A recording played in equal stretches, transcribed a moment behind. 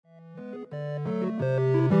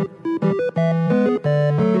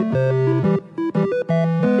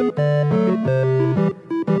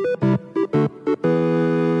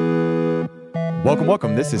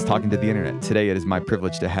welcome. This is Talking to the Internet. Today it is my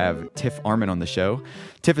privilege to have Tiff Arment on the show.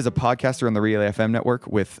 Tiff is a podcaster on the Relay FM network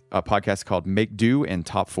with a podcast called Make Do and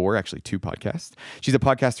Top 4, actually 2 podcasts. She's a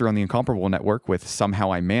podcaster on the Incomparable network with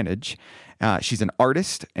Somehow I Manage. She's an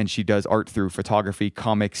artist, and she does art through photography,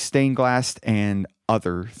 comics, stained glass, and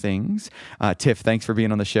other things. Tiff, thanks for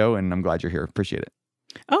being on the show, and I'm glad you're here. Appreciate it.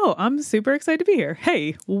 Oh, I'm super excited to be here.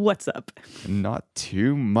 Hey, what's up? Not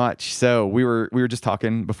too much. So we were just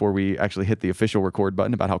talking before we actually hit the official record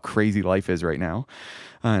button about how crazy life is right now,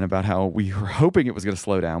 and about how we were hoping it was going to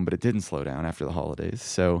slow down, but it didn't slow down after the holidays.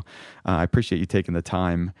 So I appreciate you taking the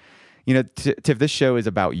time. You know, Tiff, this show is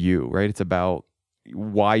about you, right? It's about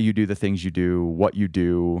why you do the things you do, what you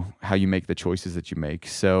do, how you make the choices that you make.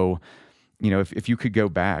 So, you know, if you could go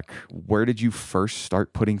back, where did you first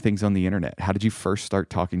start putting things on the internet? How did you first start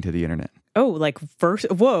talking to the internet? Oh, like first?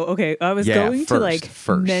 Whoa, okay. I was going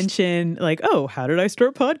to mention how did I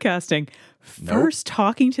start podcasting? First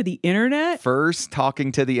talking to the internet? First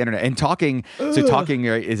talking to the internet. And talking, so talking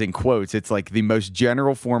is in quotes. It's like the most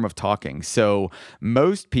general form of talking. So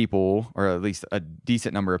most people, or at least a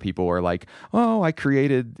decent number of people, are like, oh,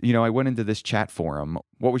 I went into this chat forum.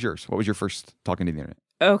 What was yours? What was your first talking to the internet?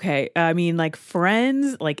 Okay. I mean, like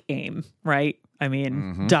friends, like AIM, right? I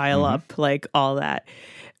mean, dial up, like all that.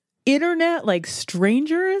 Internet, like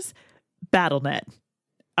strangers, BattleNet.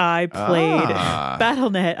 I played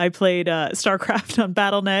BattleNet. I played StarCraft on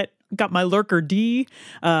BattleNet. Got my Lurker D.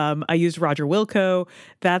 I used Roger Wilco.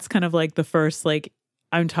 That's kind of like the first, like,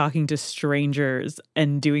 I'm talking to strangers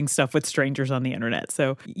and doing stuff with strangers on the internet.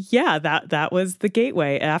 So yeah, that was the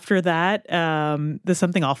gateway. After that, the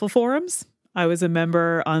Something Awful forums. I was a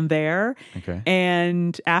member on there. Okay.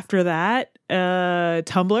 And after that,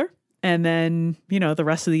 Tumblr. And then, the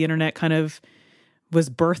rest of the internet kind of was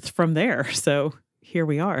birthed from there. So here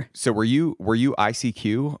we are. So were you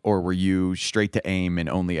ICQ, or were you straight to AIM and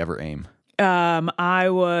only ever AIM? I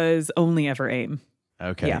was only ever AIM.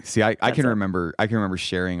 Okay. Yeah, see, I can remember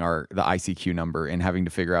sharing the ICQ number and having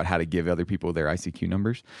to figure out how to give other people their ICQ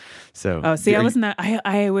numbers. So I wasn't that.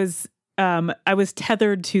 I was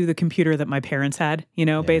tethered to the computer that my parents had,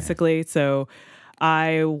 basically. So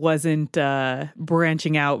I wasn't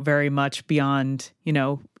branching out very much beyond,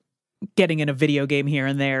 getting in a video game here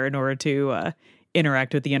and there in order to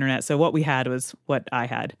interact with the internet. So what we had was what I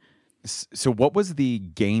had. So what was the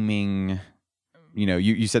gaming?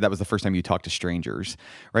 You said that was the first time you talked to strangers,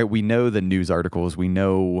 right? We know the news articles. We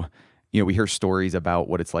know, we hear stories about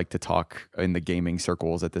what it's like to talk in the gaming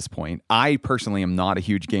circles at this point. I personally am not a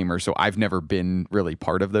huge gamer, so I've never been really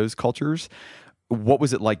part of those cultures. What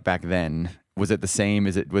was it like back then? Was it the same?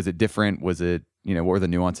 Was it different? Was it, what were the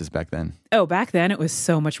nuances back then? Oh, back then it was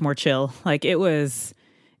so much more chill. Like it was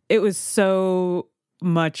so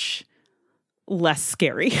much less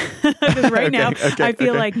scary. Because right now, I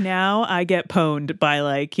feel like now I get pwned by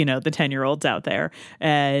the 10-year-olds out there,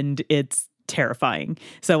 and it's terrifying.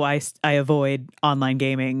 So I avoid online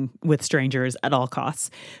gaming with strangers at all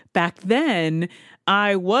costs. Back then,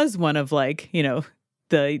 I was one of the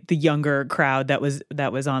younger crowd that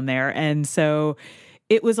was on there, and so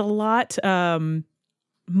it was a lot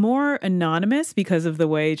more anonymous because of the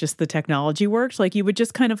way just the technology worked. Like you would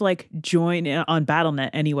just kind of join on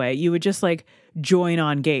BattleNet anyway. You would just join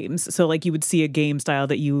on games. So you would see a game style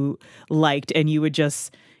that you liked, and you would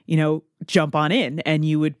just jump on in and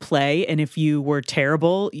you would play. And if you were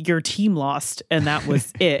terrible, your team lost, and that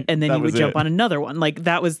was it. And then you would jump on another one.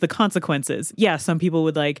 That was the consequences. Yeah, some people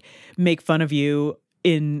would make fun of you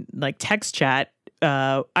in text chat.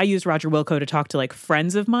 I used Roger Wilco to talk to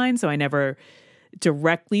friends of mine, so I never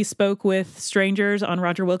directly spoke with strangers on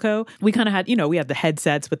Roger Wilco. We kind of had, we had the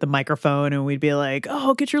headsets with the microphone, and we'd be like,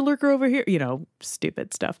 oh, get your lurker over here,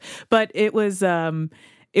 stupid stuff. But it was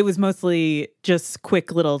mostly just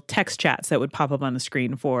quick little text chats that would pop up on the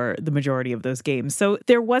screen for the majority of those games. So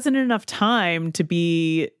there wasn't enough time to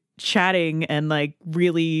be chatting and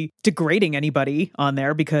really degrading anybody on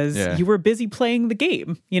there because you were busy playing the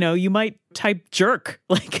game. You might type jerk.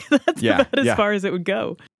 That's about as far as it would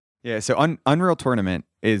go. Yeah, so Unreal Tournament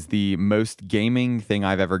is the most gaming thing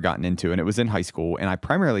I've ever gotten into, and it was in high school, and I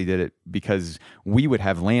primarily did it because we would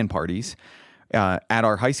have LAN parties at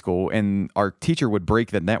our high school, and our teacher would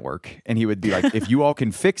break the network, and he would be like, if you all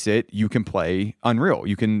can fix it, you can play Unreal.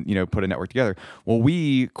 You can, put a network together. Well,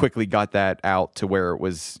 we quickly got that out to where it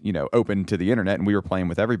was, open to the internet, and we were playing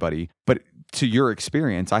with everybody. But to your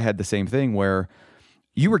experience, I had the same thing where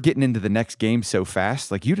you were getting into the next game so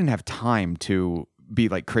fast, you didn't have time to be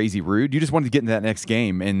crazy rude. You just wanted to get into that next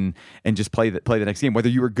game and just play the next game, whether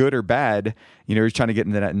you were good or bad. You're trying to get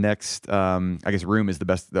into that next. I guess room is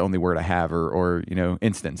the only word I have, or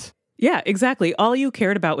instance. Yeah, exactly. All you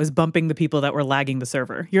cared about was bumping the people that were lagging the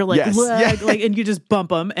server. You're like, Yes. lag, like, and you just bump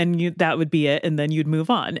them, and that would be it, and then you'd move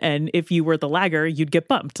on. And if you were the lagger, you'd get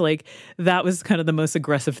bumped. Like that was kind of the most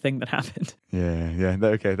aggressive thing that happened. Yeah.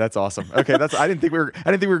 Okay, that's awesome. Okay, I didn't think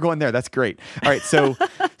we were going there. That's great. All right, so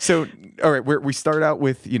all right, we start out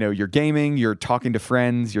with you're gaming, you're talking to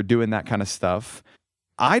friends, you're doing that kind of stuff.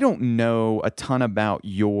 I don't know a ton about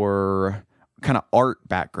your kind of art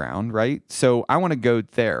background, right? So I want to go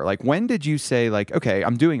there. Like, when did you say, like, okay,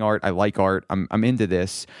 I'm doing art, I like art, I'm into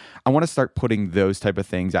this, I want to start putting those type of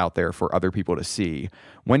things out there for other people to see?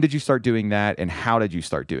 When did you start doing that, and how did you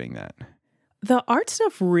start doing that? The art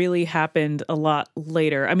stuff really happened a lot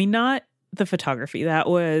later. I mean, not the photography. That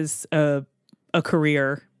was a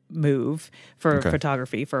career move for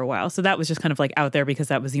photography for a while. So that was just kind of like out there because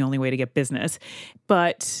that was the only way to get business.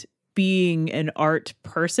 But being an art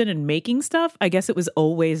person and making stuff, I guess it was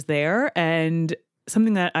always there. And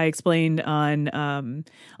something that I explained on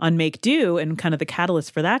Make Do, and kind of the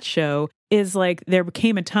catalyst for that show, is like there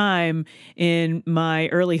became a time in my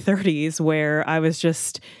early 30s where I was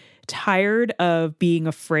just tired of being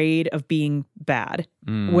afraid of being bad,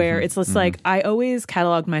 where it's just like I always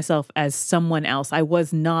cataloged myself as someone else. I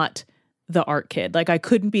was not the art kid. Like I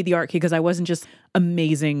couldn't be the art kid because I wasn't just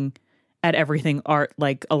amazing at everything art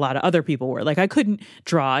like a lot of other people were. Like I couldn't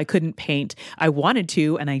draw, I couldn't paint. I wanted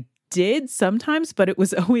to, and I did sometimes, but it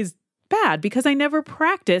was always bad because I never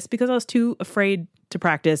practiced, because I was too afraid to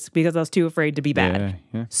practice, because I was too afraid to be bad.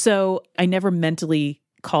 Yeah. So I never mentally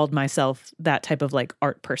called myself that type of like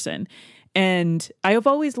art person. And I have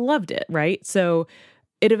always loved it, right? So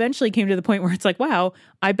it eventually came to the point where it's like, wow,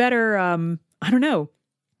 I better,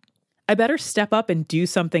 I better step up and do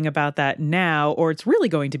something about that now, or it's really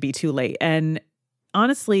going to be too late. And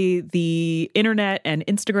honestly, the internet and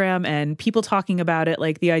Instagram and people talking about it,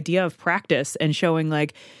 like the idea of practice and showing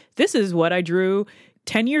like, this is what I drew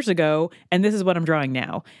 10 years ago, and this is what I'm drawing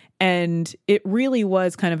now. And it really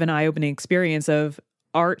was kind of an eye-opening experience of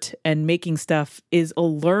art and making stuff is a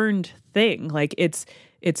learned thing. Like it's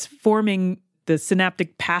forming the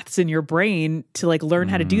synaptic paths in your brain to like learn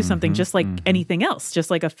how to do something just like anything else,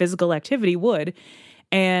 just like a physical activity would.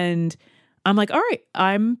 And I'm like, all right,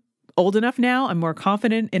 I'm old enough now. I'm more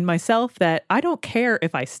confident in myself that I don't care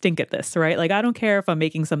if I stink at this, right? Like, I don't care if I'm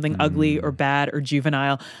making something ugly or bad or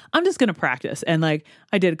juvenile. I'm just going to practice. And like,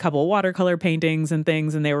 I did a couple of watercolor paintings and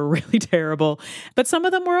things, and they were really terrible, but some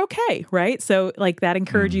of them were okay, right? So like that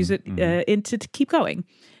encourages it into to keep going.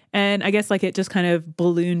 And I guess like it just kind of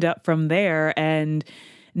ballooned up from there. And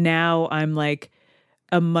now I'm like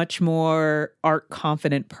a much more art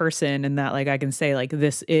confident person, and that like I can say like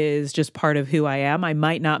this is just part of who I am. I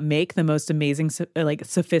might not make the most amazing like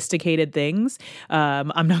sophisticated things.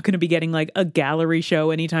 I'm not going to be getting like a gallery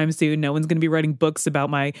show anytime soon. No one's going to be writing books about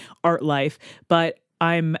my art life, but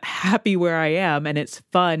I'm happy where I am, and it's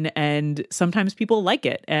fun, and sometimes people like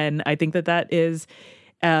it. And I think that is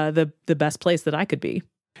the best place that I could be.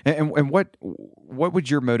 And what would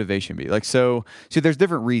your motivation be? Like, so there's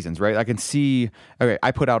different reasons, right? I can see, okay, I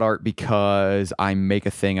put out art because I make a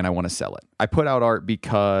thing and I want to sell it. I put out art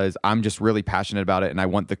because I'm just really passionate about it and I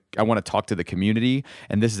want to talk to the community,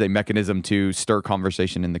 and this is a mechanism to stir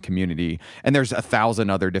conversation in the community. And there's 1,000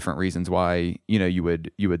 other different reasons why, you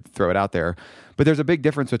would throw it out there. But there's a big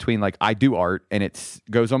difference between like I do art and it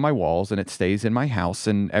goes on my walls and it stays in my house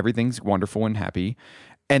and everything's wonderful and happy.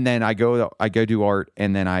 And then I go do art,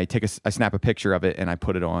 and then I snap a picture of it and I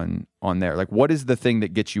put it on there. Like, what is the thing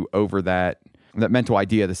that gets you over that mental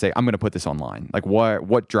idea to say, I'm going to put this online? Like,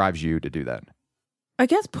 what drives you to do that? I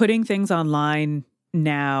guess putting things online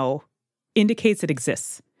now indicates it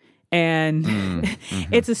exists. And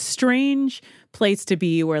it's a strange place to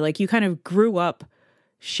be where like you kind of grew up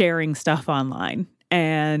sharing stuff Online.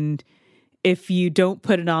 And if you don't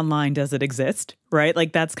put it online, does it exist? Right?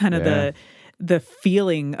 Like that's kind of the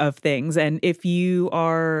feeling of things. And if you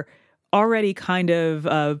are already kind of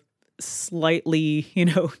a slightly,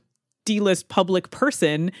 D-list public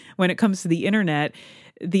person when it comes to the internet,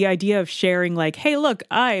 the idea of sharing like, hey, look,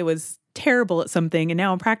 I was terrible at something and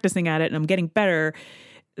now I'm practicing at it and I'm getting better,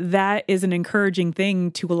 that is an encouraging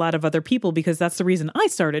thing to a lot of other people, because that's the reason I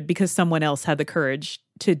started, because someone else had the courage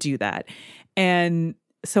to do that. And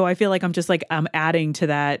so I feel like I'm adding to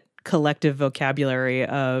that collective vocabulary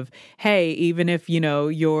of, hey, even if,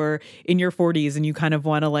 you're in your 40s and you kind of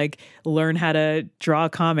want to like learn how to draw a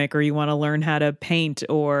comic, or you want to learn how to paint,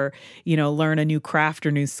 or, learn a new craft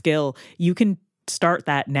or new skill, you can start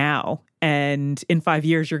that now. And in 5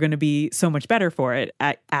 years, you're going to be so much better for it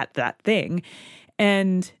at that thing.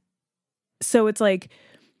 And so it's like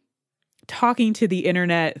talking to the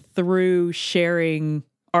internet through sharing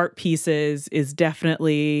art pieces is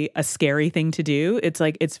definitely a scary thing to do. It's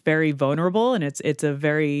like it's very vulnerable and it's a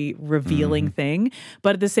very revealing thing.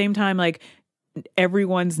 But at the same time, like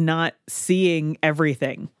everyone's not seeing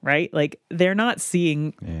everything, right? Like they're not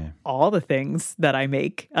seeing all the things that I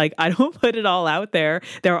make. Like I don't put it all out there.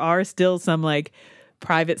 There are still some like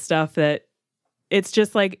private stuff that it's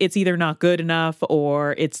just like it's either not good enough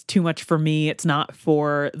or it's too much for me. It's not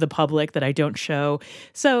for the public that I don't show.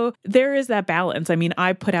 So there is that balance. I mean,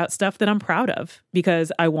 I put out stuff that I'm proud of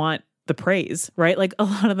because I want the praise, right? Like a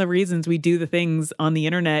lot of the reasons we do the things on the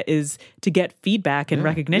internet is to get feedback and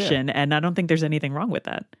recognition. And I don't think there's anything wrong with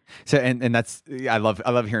that. So, and that's, I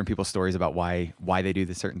love hearing people's stories about why they do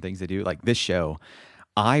the certain things they do. Like this show,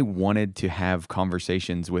 I wanted to have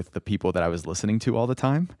conversations with the people that I was listening to all the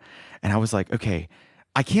time. And I was like, okay,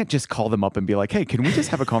 I can't just call them up and be like, hey, can we just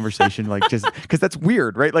have a conversation? Like just because that's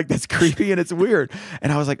weird, right? Like that's creepy and it's weird.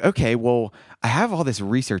 And I was like, okay, well, I have all this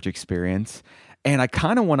research experience and I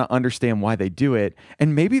kind of want to understand why they do it.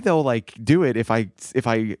 And maybe they'll like do it if I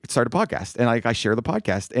start a podcast and I share the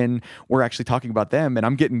podcast and we're actually talking about them and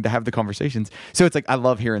I'm getting to have the conversations. So it's like, I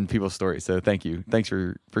love hearing people's stories. So thank you. Thanks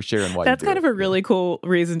for sharing why that's you do kind of a really cool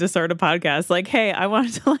reason to start a podcast. Like, hey, I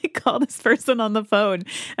wanted to like call this person on the phone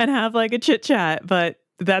and have like a chit chat, but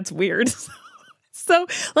that's weird. So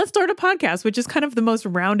let's start a podcast, which is kind of the most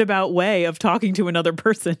roundabout way of talking to another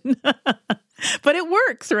person. But it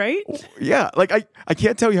works, right? Yeah. Like I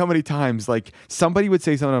can't tell you how many times like somebody would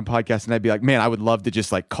say something on a podcast and I'd be like, man, I would love to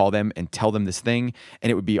just like call them and tell them this thing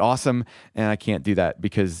and it would be awesome. And I can't do that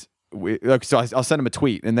because so I'll send them a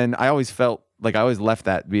tweet. And then I always felt like I always left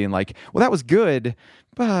that being like, well, that was good,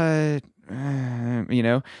 but you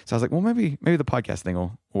know, so I was like, well, maybe the podcast thing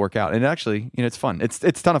will work out. And actually, you know, it's fun. It's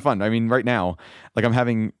a ton of fun. I mean, right now, like I'm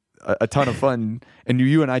having a ton of fun and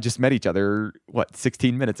you and I just met each other,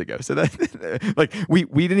 16 minutes ago. So that like we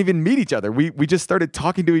didn't even meet each other. We just started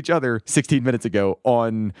talking to each other 16 minutes ago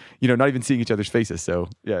on, you know, not even seeing each other's faces. So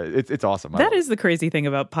yeah, it's awesome. That is the crazy thing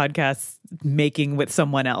about podcasts making with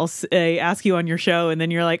someone else. They ask you on your show and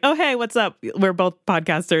then you're like, oh, hey, what's up? We're both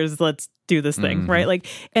podcasters. Let's do this thing, right? Like,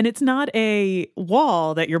 and it's not a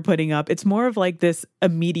wall that you're putting up. It's more of like this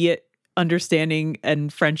immediate understanding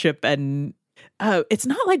and friendship and it's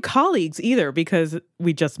not like colleagues either because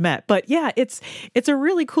we just met. But yeah, it's a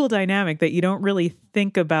really cool dynamic that you don't really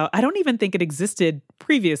think about. I don't even think it existed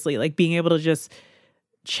previously, like being able to just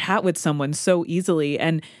chat with someone so easily.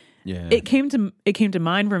 And it came to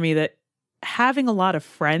mind for me that having a lot of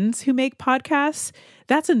friends who make podcasts,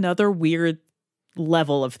 that's another weird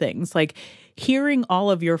level of things. Like hearing all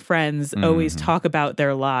of your friends always talk about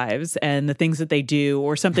their lives and the things that they do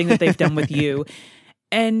or something that they've done with you.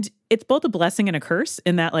 And it's both a blessing and a curse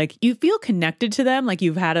in that like you feel connected to them, like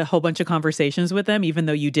you've had a whole bunch of conversations with them, even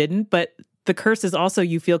though you didn't. But the curse is also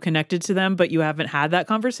you feel connected to them, but you haven't had that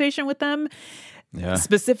conversation with them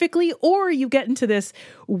specifically. Or you get into this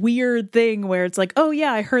weird thing where it's like, oh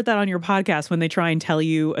yeah, I heard that on your podcast when they try and tell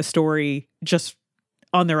you a story just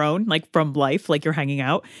on their own, like from life, like you're hanging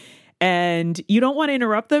out. And you don't want to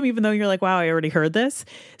interrupt them, even though you're like, wow, I already heard this.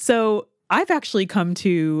 So I've actually come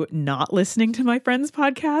to not listening to my friends'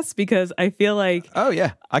 podcasts because I feel like, oh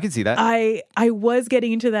yeah, I can see that. I was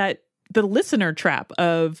getting into the listener trap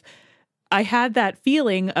of, I had that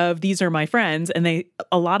feeling of these are my friends and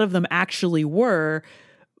a lot of them actually were,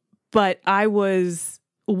 but I was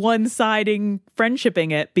one-siding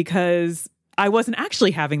friendshipping it because I wasn't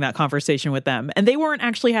actually having that conversation with them and they weren't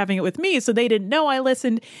actually having it with me. So they didn't know I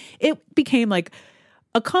listened. It became like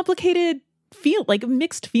a complicated like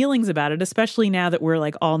mixed feelings about it, especially now that we're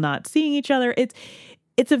like all not seeing each other.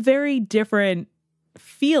 It's a very different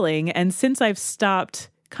feeling. And since I've stopped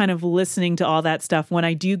kind of listening to all that stuff, when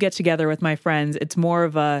I do get together with my friends, it's more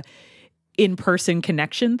of a in-person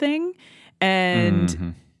connection thing.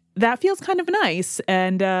 And that feels kind of nice.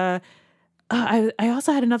 And I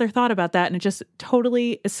also had another thought about that and it just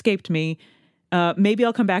totally escaped me. Maybe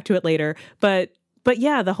I'll come back to it later. But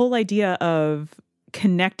yeah, the whole idea of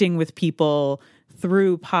connecting with people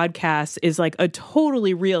through podcasts is like a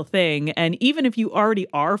totally real thing. And even if you already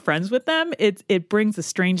are friends with them, it brings a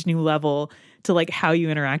strange new level to like how you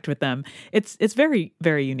interact with them. It's very,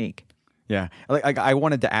 very unique. Yeah. Like I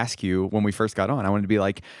wanted to ask you when we first got on, I wanted to be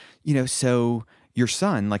like, you know, so your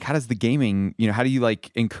son, like how does the gaming, you know, how do you like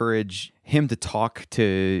encourage him to talk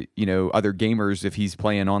to, other gamers if he's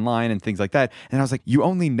playing online and things like that. And I was like, you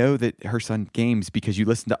only know that her son games because you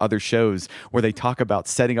listen to other shows where they talk about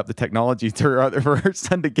setting up the technology for her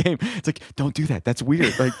son to game. It's like, don't do that. That's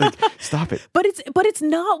weird. Like stop it. But it's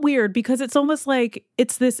not weird because it's almost like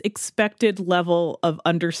it's this expected level of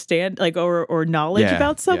understand, like, or knowledge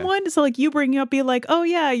about someone. So like you bringing up, be like, oh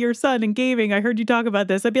yeah, your son and gaming. I heard you talk about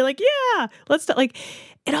this. I'd be like, yeah, let's like.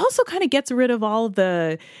 It also kind of gets rid of all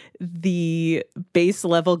the base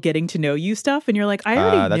level getting to know you stuff. And you're like, I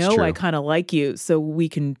already know I kind of like you. So we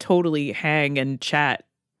can totally hang and chat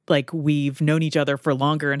like we've known each other for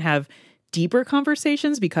longer and have deeper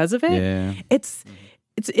conversations because of it. Yeah.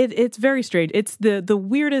 It's very strange. It's the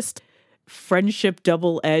weirdest friendship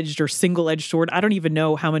double-edged or single-edged sword. I don't even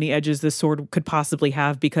know how many edges this sword could possibly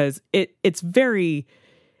have because it's a very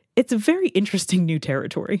interesting new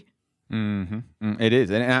territory. Mm-hmm. It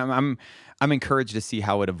is, and I'm encouraged to see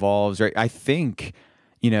how it evolves. Right, I think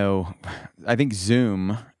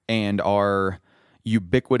Zoom and our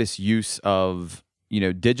ubiquitous use of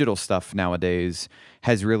digital stuff nowadays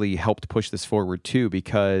has really helped push this forward too,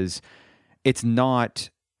 because it's not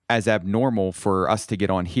as abnormal for us to get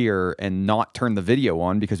on here and not turn the video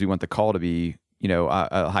on because we want the call to be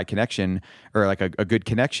a high connection or like a good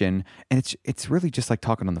connection, and it's really just like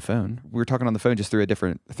talking on the phone. We're talking on the phone just through a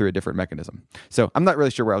different mechanism. So I'm not really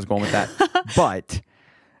sure where I was going with that, but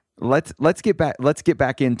let's get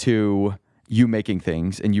back into you making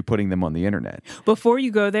things and you putting them on the internet. Before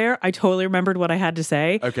you go there, I totally remembered what I had to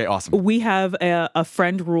say. Okay, awesome. We have a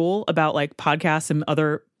friend rule about like podcasts and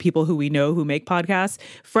other people who we know who make podcasts.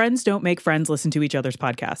 Friends don't make friends listen to each other's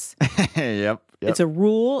podcasts. Yep. It's a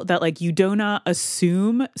rule that like you do not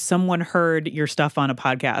assume someone heard your stuff on a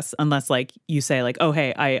podcast unless like you say like, oh,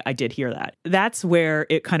 hey, I did hear that. That's where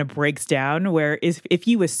it kind of breaks down, where if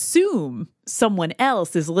you assume someone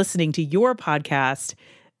else is listening to your podcast,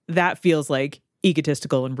 that feels like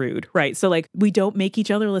egotistical and rude, right? So like we don't make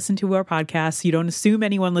each other listen to our podcasts. You don't assume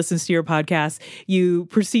anyone listens to your podcast. You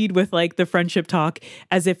proceed with like the friendship talk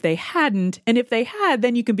as if they hadn't. And if they had,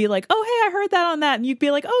 then you can be like, oh, hey, I heard that on that. And you'd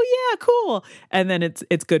be like, oh yeah, cool. And then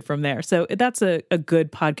it's good from there. So that's a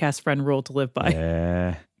good podcast friend rule to live by.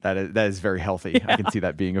 Yeah. That is very healthy. Yeah. I can see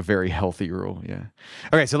that being a very healthy rule. Yeah.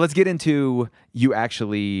 Okay, so let's get into you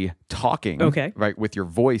actually talking, right, with your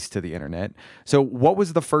voice to the internet. So what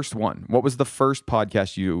was the first one? What was the first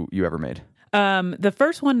podcast you ever made? The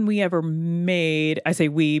first one we ever made, I say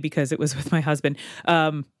we because it was with my husband,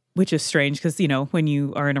 which is strange because, when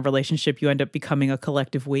you are in a relationship, you end up becoming a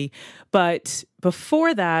collective we. But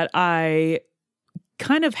before that, I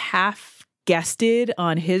kind of half guested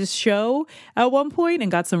on his show at one point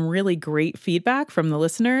and got some really great feedback from the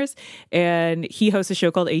listeners. And he hosts a show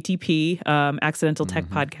called ATP, Accidental Tech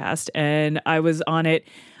Podcast. And I was on it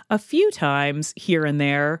a few times here and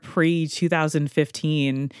there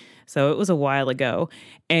pre-2015. So it was a while ago.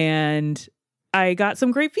 And I got some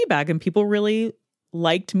great feedback and people really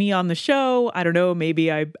liked me on the show. I don't know,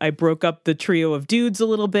 maybe I broke up the trio of dudes a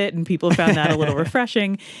little bit and people found that a little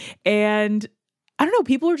refreshing. And I don't know,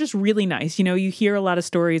 people are just really nice. You hear a lot of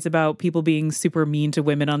stories about people being super mean to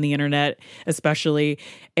women on the internet, especially.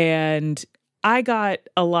 And I got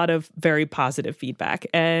a lot of very positive feedback.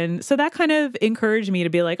 And so that kind of encouraged me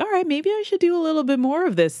to be like, all right, maybe I should do a little bit more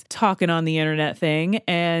of this talking on the internet thing.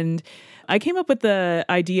 And I came up with the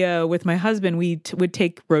idea with my husband. We would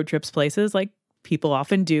take road trips places like people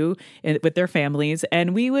often do with their families.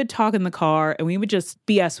 And we would talk in the car and we would just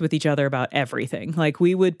BS with each other about everything. Like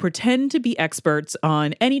we would pretend to be experts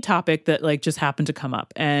on any topic that like just happened to come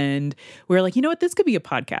up. And we were like, you know what, this could be a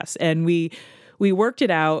podcast. And we worked it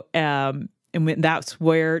out. And that's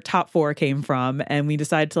where Top 4 came from. And we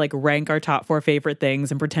decided to like rank our top 4 favorite things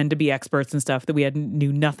and pretend to be experts and stuff that we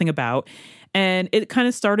knew nothing about. And it kind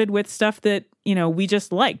of started with stuff that, we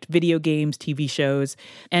just liked, video games, TV shows.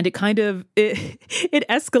 And it kind of, it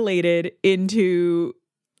escalated into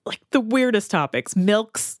like the weirdest topics,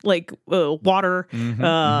 milks, like water,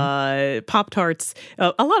 Pop-Tarts,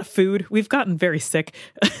 a lot of food. We've gotten very sick.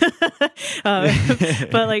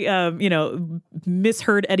 But like,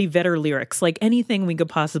 misheard Eddie Vedder lyrics, like anything we could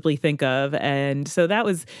possibly think of. And so that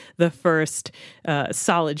was the first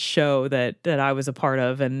solid show that I was a part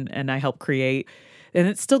of and I helped create. And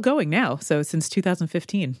it's still going now. So since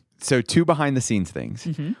 2015. So 2 behind the scenes things.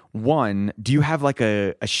 One, do you have like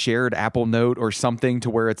a shared Apple Note or something to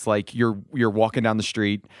where it's like you're walking down the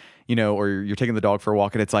street, or you're taking the dog for a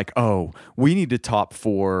walk and it's like, oh, we need to top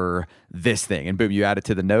 4 this thing. And boom, you add it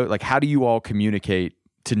to the note. Like, how do you all communicate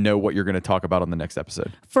to know what you're going to talk about on the next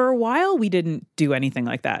episode? For a while, we didn't do anything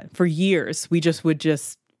like that. For years, we would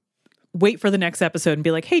just wait for the next episode and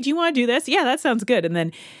be like, hey, do you want to do this? Yeah, that sounds good. And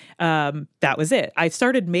then that was it. I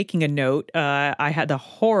started making a note. I had a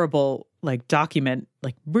horrible document,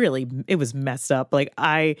 really, it was messed up.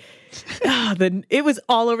 It was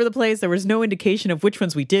all over the place. There was no indication of which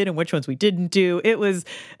ones we did and which ones we didn't do. It was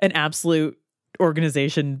an absolute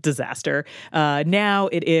organization disaster. Now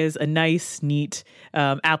it is a nice, neat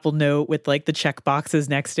Apple Note with the check boxes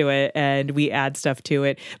next to it, and we add stuff to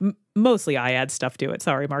it. Mostly I add stuff to it.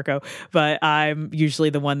 Sorry, Marco. But I'm usually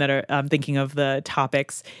the one that I'm thinking of the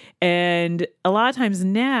topics. And a lot of times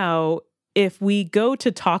now, if we go to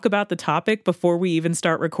talk about the topic before we even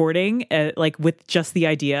start recording, with just the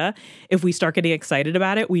idea, if we start getting excited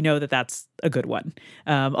about it, we know that that's a good one.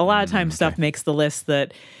 A lot of times stuff makes the list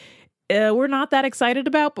that we're not that excited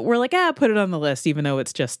about, but we're like, put it on the list, even though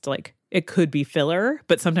it's just it could be filler.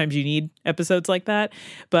 But sometimes you need episodes like that.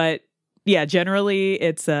 But yeah, generally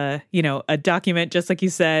it's a document, just like you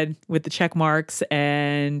said, with the check marks,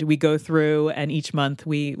 and we go through, and each month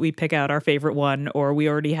we pick out our favorite one, or we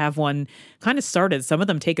already have one kind of started. Some of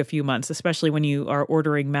them take a few months, especially when you are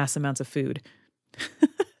ordering mass amounts of food.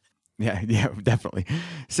 Yeah, definitely.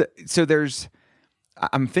 So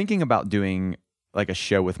I'm thinking about doing a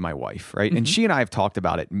show with my wife, right? Mm-hmm. And she and I have talked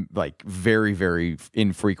about it very, very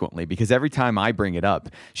infrequently, because every time I bring it up,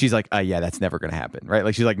 she's like, yeah, that's never going to happen,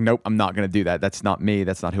 right? She's like, nope, I'm not going to do that. That's not me.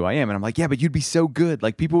 That's not who I am. And I'm like, yeah, but you'd be so good.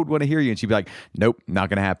 People would want to hear you. And she'd be like, nope, not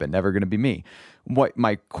going to happen. Never going to be me. What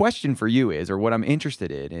my question for you is, or what I'm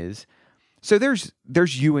interested in is, so there's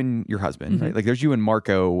you and your husband, mm-hmm. right? There's you and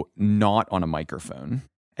Marco not on a microphone.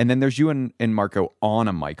 And then there's you and Marco on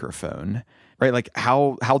a microphone, right?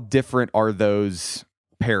 How different are those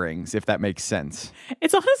pairings, if that makes sense?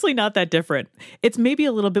 It's honestly not that different. It's maybe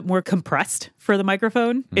a little bit more compressed for the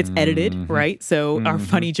microphone. It's edited, right? So our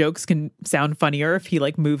funny jokes can sound funnier if he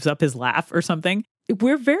moves up his laugh or something.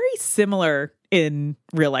 We're very similar in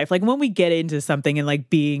real life. When we get into something and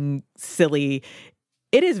being silly,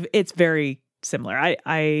 it's very similar.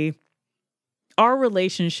 Our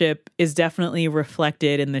relationship is definitely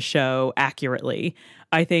reflected in the show accurately.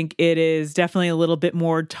 I think it is definitely a little bit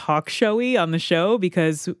more talk showy on the show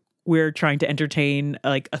because we're trying to entertain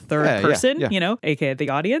a third person, aka the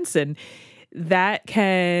audience. And that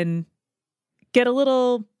can get a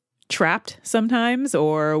little trapped sometimes,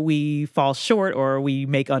 or we fall short, or we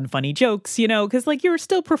make unfunny jokes, because you're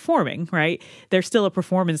still performing, right? There's still a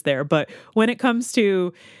performance there. But when it comes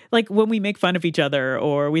to when we make fun of each other,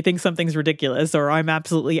 or we think something's ridiculous, or I'm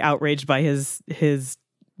absolutely outraged by his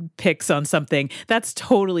picks on something, that's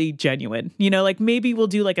totally genuine. Maybe we'll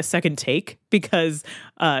do a second take because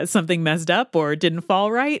something messed up or didn't fall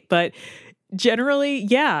right, but generally,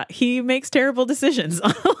 yeah, he makes terrible decisions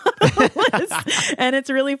on a lot of lists, and it's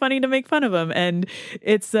really funny to make fun of him. And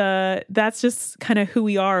it's that's just kind of who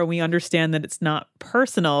we are. We understand that it's not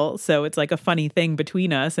personal, so it's a funny thing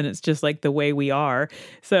between us, and it's just the way we are.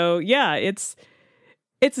 So yeah, it's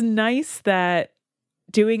nice that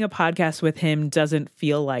doing a podcast with him doesn't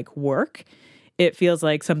feel like work. It feels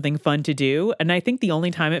like something fun to do. And I think the only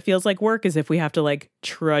time it feels like work is if we have to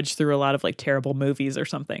trudge through a lot of terrible movies or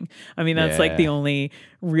something. I mean, that's the only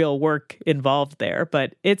real work involved there,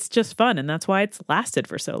 but it's just fun. And that's why it's lasted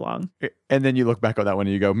for so long. And then you look back on that one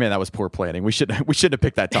and you go, man, that was poor planning. We should have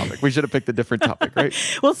picked that topic. We should have picked a different topic, right?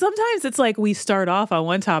 Well, sometimes it's we start off on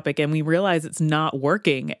one topic and we realize it's not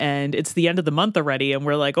working, and it's the end of the month already. And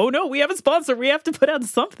we're like, oh no, we have a sponsor. We have to put out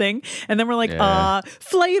something. And then we're like,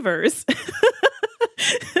 flavors.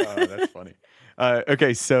 Oh, that's funny.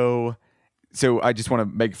 Okay, so I just want to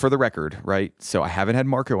make, for the record, right? So I haven't had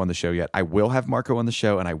Marco on the show yet. I will have Marco on the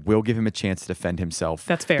show, and I will give him a chance to defend himself.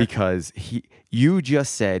 That's fair. Because you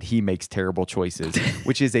just said he makes terrible choices,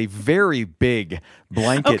 which is a very big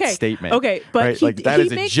blanket statement. Okay, but right? That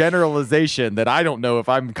is a generalization that I don't know if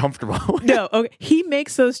I'm comfortable with. No, okay. He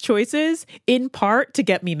makes those choices in part to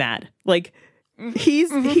get me mad.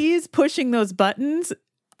 He's pushing those buttons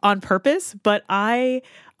on purpose, but I'm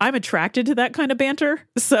attracted to that kind of banter.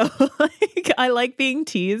 So I like being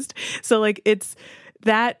teased. So it's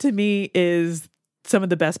that, to me, is some of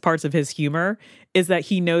the best parts of his humor, is that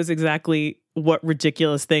he knows exactly what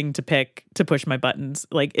ridiculous thing to pick to push my buttons.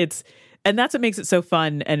 And that's what makes it so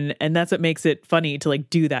fun, and that's what makes it funny to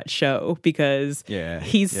do that show, because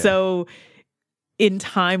he's so in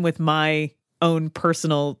time with my own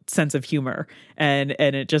personal sense of humor, and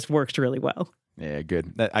it just works really well. Yeah,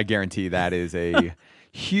 good. I guarantee that is a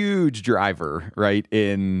huge driver, right,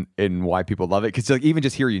 in why people love it. Because like even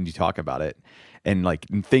just hearing you talk about it and like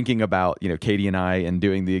thinking about, you know, Katie and I and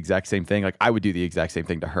doing the exact same thing, like I would do the exact same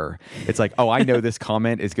thing to her. It's like, oh, I know this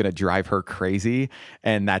comment is going to drive her crazy,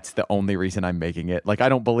 and that's the only reason I'm making it. Like I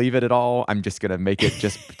don't believe it at all. I'm just going to make it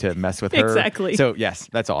just to mess with her. Exactly. So yes,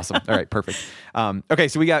 that's awesome. All right, perfect. Okay,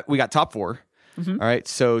 so we got top four. All right,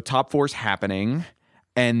 so top four's happening,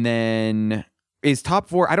 and then is top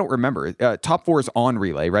four? I don't remember. Top four is on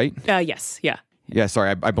Relay, right? Yes. Yeah. Yeah,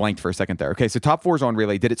 sorry, I blanked for a second there. Okay, so top four is on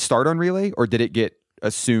Relay. Did it start on Relay or did it get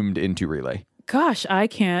assumed into Relay? Gosh, I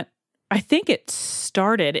can't. I think it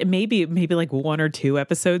started maybe like 1 or 2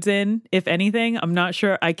 episodes in, if anything. I'm not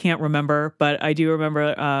sure. I can't remember, but I do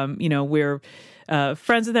remember. You know, we're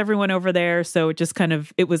friends with everyone over there, so it just kind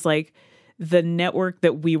of it was like the network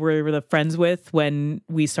that we were the friends with when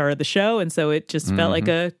we started the show, and so it just felt like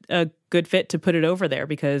a good fit to put it over there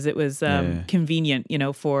because it was convenient, you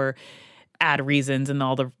know, for ad reasons and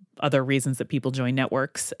all the other reasons that people join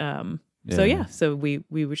networks. So we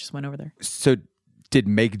just went over there. So did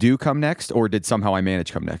Make Do come next, or did Somehow I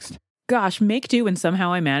Manage come next? Gosh, Make Do and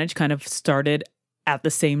Somehow I Manage kind of started at the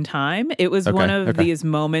same time. It was one of these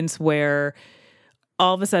moments where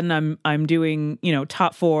all of a sudden I'm doing, you know,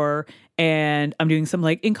 top four, and I'm doing some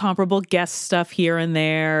like incomparable guest stuff here and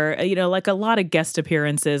there, you know, like a lot of guest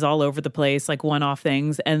appearances all over the place, like one-off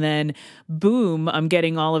things. And then boom, I'm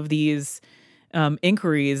getting all of these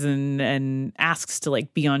inquiries and asks to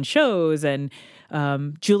like be on shows. And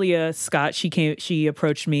Julia Scott, she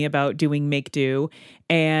approached me about doing Make Do.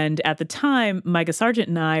 And at the time, Micah Sargent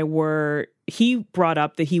and I he brought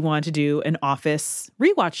up that he wanted to do an Office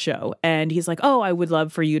rewatch show. And he's like, oh, I would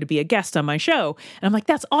love for you to be a guest on my show. And I'm like,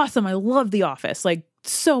 that's awesome. I love The Office, like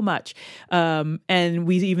so much. And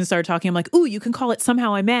we even started talking. I'm like, ooh, you can call it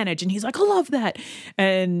Somehow I Manage. And he's like, I love that.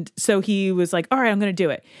 And so he was like, all right, I'm going to do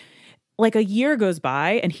it. Like a year goes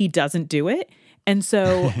by and he doesn't do it. And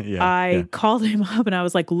so I called him up and I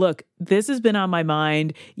was like, look, this has been on my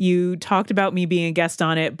mind. You talked about me being a guest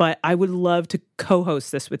on it, but I would love to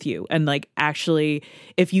co-host this with you. And like, actually,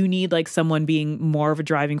 if you need like someone being more of a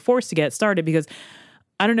driving force to get started, because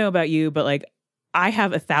I don't know about you, but like I have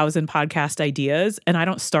 1,000 podcast ideas and I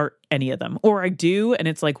don't start any of them, or I do. And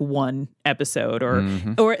it's like one episode or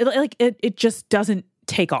it just doesn't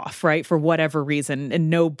take off, right? For whatever reason, and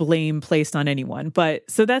no blame placed on anyone. But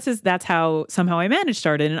so that's how Somehow I Managed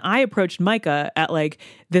started. And I approached Micah at like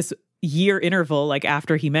this year interval, like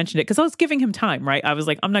after he mentioned it, because I was giving him time, right? I was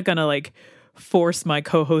like, I'm not going to like force my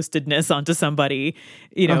co-hostedness onto somebody,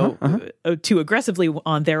 you know, too aggressively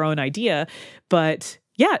on their own idea. But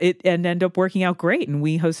yeah, it ended up working out great. And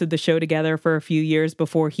we hosted the show together for a few years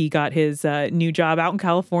before he got his new job out in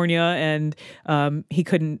California, and he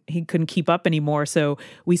couldn't keep up anymore. So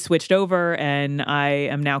we switched over, and I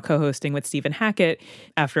am now co-hosting with Stephen Hackett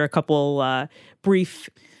after a couple brief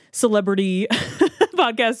celebrity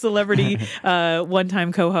podcast celebrity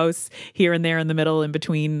one-time co-hosts here and there in the middle in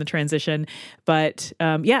between the transition. But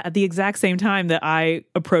at the exact same time that I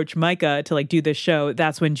approach Micah to like do this show,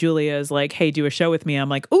 that's when Julia is like, hey, do a show with me. I'm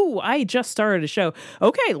like, ooh, I just started a show.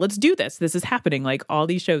 Okay, let's do this. This is happening. Like all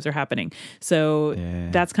these shows are happening. So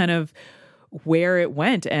that's kind of where it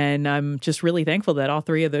went. And I'm just really thankful that all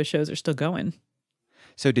 3 of those shows are still going.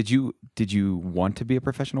 So did you want to be a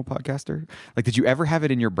professional podcaster? Like, did you ever have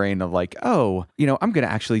it in your brain of like, oh, you know, I'm going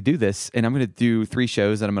to actually do this and I'm going to do 3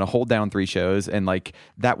 shows and I'm going to hold down 3 shows and like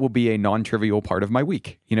that will be a non-trivial part of my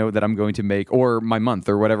week, you know, that I'm going to make, or my month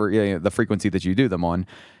or whatever, you know, the frequency that you do them on.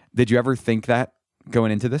 Did you ever think that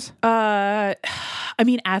going into this? I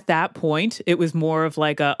mean, at that point, it was more of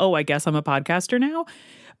like, I guess I'm a podcaster now.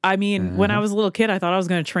 I mean, when I was a little kid, I thought I was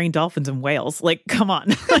going to train dolphins and whales. Like, come on.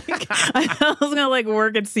 Like, I thought I was going to like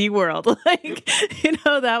work at SeaWorld. Like, you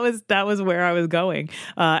know, that was where I was going.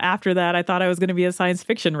 After that, I thought I was going to be a science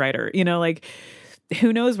fiction writer. You know, like,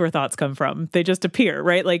 who knows where thoughts come from? They just appear,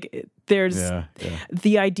 right? Like, there's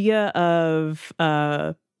the idea of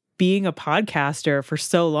being a podcaster for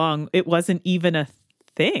so long. It wasn't even a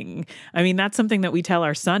thing. I mean, that's something that we tell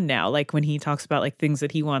our son now, like when he talks about like things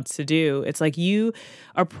that he wants to do. It's like, you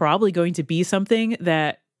are probably going to be something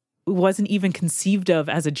that wasn't even conceived of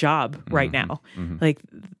as a job right now. Like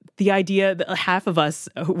the idea that half of us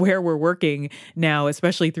where we're working now,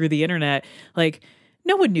 especially through the internet, like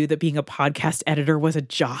no one knew that being a podcast editor was a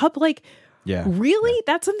job. Like, really?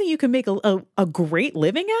 That's something you can make a great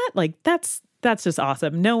living at? Like that's just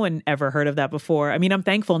awesome. No one ever heard of that before. I mean, I'm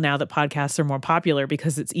thankful now that podcasts are more popular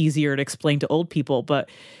because it's easier to explain to old people. But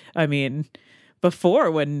I mean,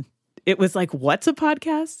 before when it was like, what's a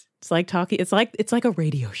podcast? It's like talking. It's like a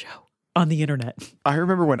radio show. on the internet. I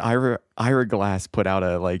remember when Ira Glass put out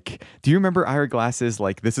do you remember Ira Glass's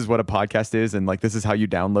this is what a podcast is and this is how you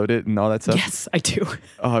download it and all that stuff? Yes, I do.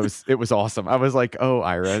 Oh, it was awesome. I was like, oh,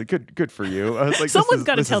 Ira, good for you. I was like, someone's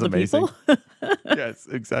got to tell the amazing. people. Yes,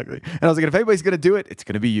 exactly. And I was like, if anybody's going to do it, it's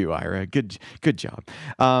going to be you, Ira. Good job.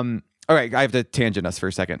 All right, I have to tangent us for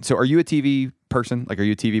a second. So are you a TV person? Are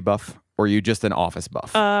you a TV buff? Or are you just an Office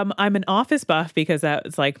buff? I'm an Office buff because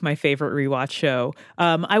that's my favorite rewatch show.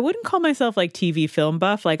 I wouldn't call myself TV film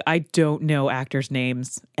buff. I don't know actors'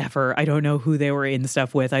 names ever. I don't know who they were in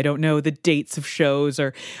stuff with. I don't know the dates of shows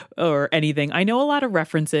or anything. I know a lot of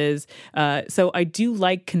references. So I do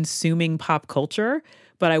like consuming pop culture,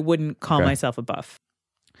 but I wouldn't call myself a buff.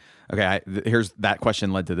 Okay, here's that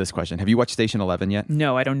question led to this question. Have you watched Station 11 yet?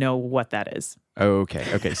 No, I don't know what that is.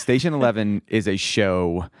 Okay. Station 11 is a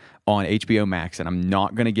show on HBO Max, and I'm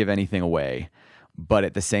not going to give anything away, but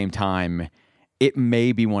at the same time, it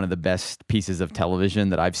may be one of the best pieces of television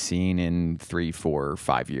that I've seen in 3, 4,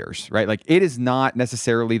 5 years, right? It is not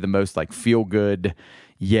necessarily the most feel good,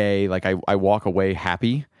 yay, I walk away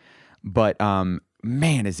happy, but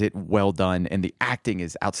man, is it well done, and the acting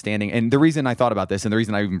is outstanding. And the reason I thought about this, and the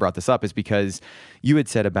reason I even brought this up, is because you had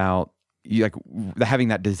said about having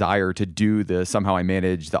that desire to do the Somehow I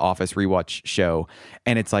Manage the Office rewatch show,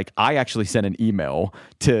 and it's I actually sent an email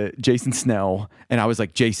to Jason Snell, and I was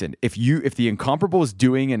like, Jason, if the Incomparable is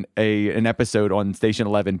doing an episode on Station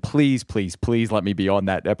 11, please let me be on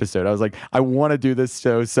that episode. I was like, I want to do this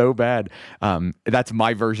show so bad. That's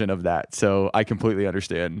my version of that, so I completely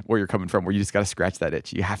understand where you're coming from. Where you just got to scratch that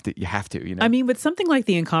itch. You have to. I mean, with something like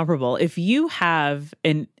The Incomparable, if you have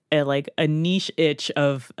a niche itch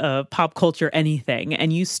of pop culture anything,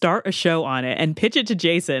 and you start a show on it and pitch it to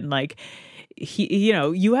Jason,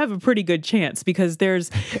 you have a pretty good chance, because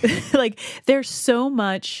there's there's so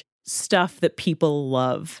much stuff that people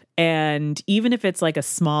love, and even if it's a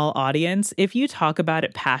small audience, if you talk about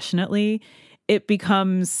it passionately, it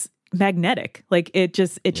becomes magnetic. It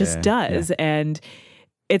just does. Yeah. And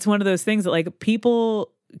it's one of those things that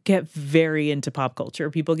people get very into pop culture.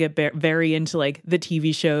 People get very into the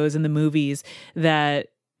TV shows and the movies that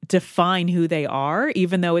define who they are,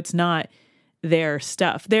 even though it's not their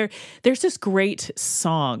stuff. There's this great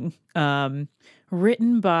song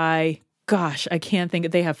written by, gosh, I can't think.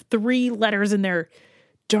 They have 3 letters in there.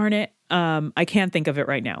 Darn it. I can't think of it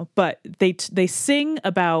right now. But they sing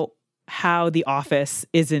about how The Office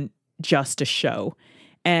isn't just a show.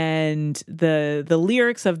 And the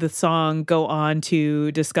lyrics of the song go on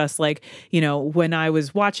to discuss when I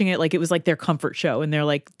was watching it, it was their comfort show, and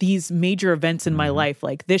they're these major events in my life,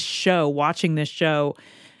 watching this show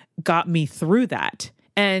got me through that.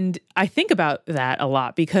 And I think about that a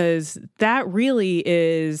lot, because that really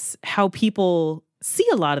is how people see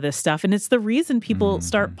a lot of this stuff, and it's the reason people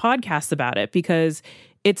start podcasts about it, because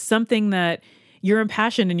it's something that you're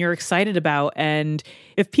impassioned and you're excited about. And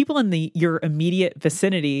if people in your immediate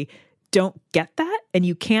vicinity don't get that, and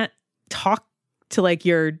you can't talk to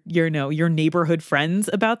your neighborhood friends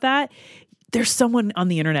about that, there's someone on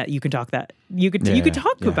the internet you can talk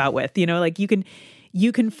talk about with.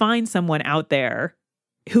 You can find someone out there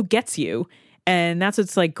who gets you. And that's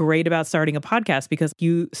what's great about starting a podcast, because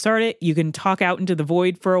you start it, you can talk out into the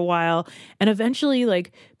void for a while, and eventually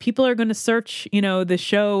people are going to search, the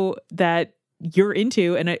show that you're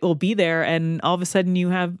into, and it will be there, and all of a sudden you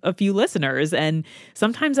have a few listeners, and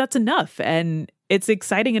sometimes that's enough, and it's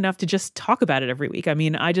exciting enough to just talk about it every week. I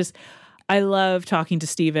mean, I love talking to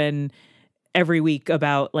Steven every week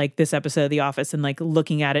about this episode of The Office, and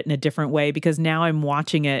looking at it in a different way, because now I'm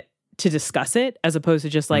watching it to discuss it, as opposed to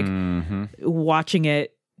just watching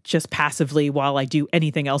it just passively while I do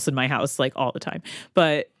anything else in my house all the time.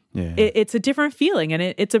 But yeah. It's a different feeling, and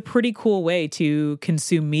it's a pretty cool way to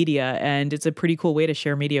consume media, and it's a pretty cool way to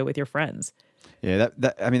share media with your friends. Yeah,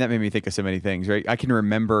 that made me think of so many things, right? I can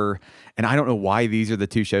remember, and I don't know why these are the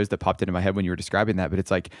 2 shows that popped into my head when you were describing that, but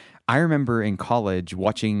it's I remember in college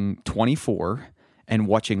watching 24 and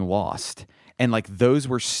watching Lost, and those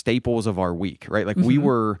were staples of our week, right? We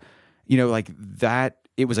were, that.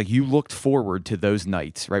 It was you looked forward to those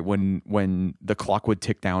nights, right? When the clock would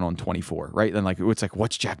tick down on 24, right? And it's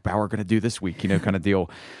what's Jack Bauer going to do this week, kind of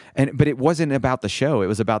deal. But it wasn't about the show. It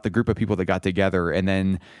was about the group of people that got together, and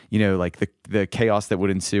then, the chaos that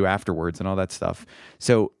would ensue afterwards and all that stuff.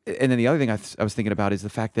 So, and then the other thing I was thinking about is the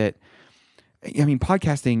fact that, I mean,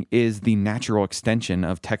 podcasting is the natural extension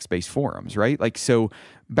of text-based forums, right? So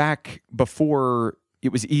back before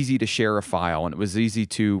it was easy to share a file and it was easier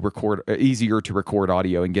to record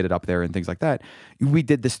audio and get it up there and things like that. We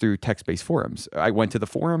did this through text-based forums. I went to the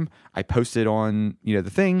forum, I posted on, the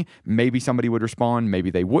thing. Maybe somebody would respond, maybe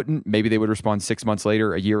they wouldn't. Maybe they would respond 6 months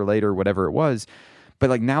later, a year later, whatever it was. But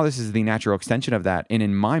like now this is the natural extension of that. And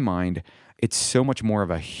in my mind, it's so much more of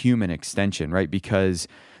a human extension, right? Because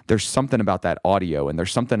there's something about that audio and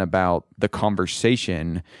there's something about the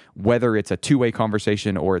conversation, whether it's a two-way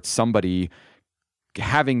conversation or it's somebody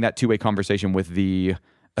having that two-way conversation with the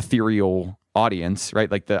ethereal audience, right?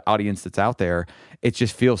 Like the audience that's out there, it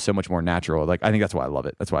just feels so much more natural. Like, I think that's why I love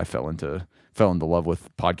it. That's why I fell into love with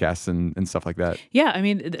podcasts and stuff like that. Yeah. I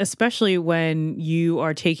mean, especially when you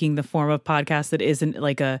are taking the form of podcast that isn't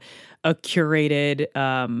like a curated,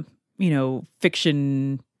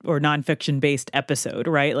 fiction or nonfiction based episode,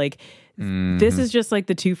 right? Like this is just like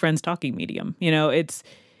the two friends talking medium. It's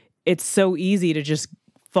so easy to just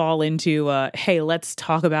fall into, hey, let's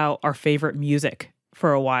talk about our favorite music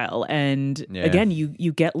for a while. And again,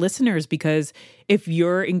 you get listeners because if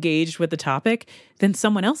you're engaged with the topic, then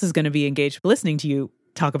someone else is going to be engaged listening to you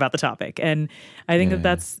talk about the topic. And I think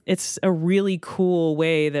it's a really cool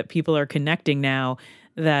way that people are connecting now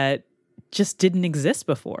that just didn't exist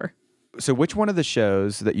before. So which one of the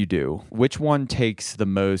shows that you do, which one takes the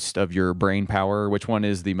most of your brain power? Which one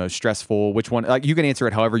is the most stressful? Which one, like you can answer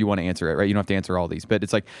it however you want to answer it, right? You don't have to answer all these, but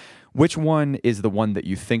it's like, which one is the one that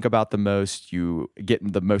you think about the most, you get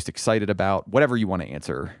the most excited about, whatever you want to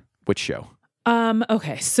answer, which show?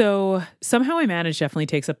 Okay. So Somehow I Manage definitely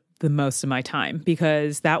takes up the most of my time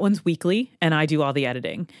because that one's weekly and I do all the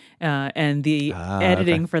editing. And the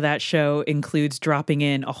editing for that show includes dropping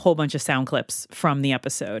in a whole bunch of sound clips from the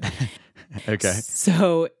episode. Okay.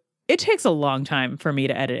 So it takes a long time for me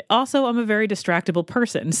to edit. Also, I'm a very distractible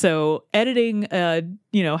person. So editing a,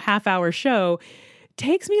 half-hour show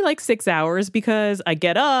takes me like 6 hours because I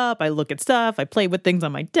get up, I look at stuff, I play with things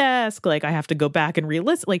on my desk, like I have to go back and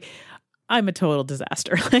re-listen. Like I'm a total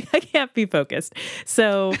disaster. Like I can't be focused.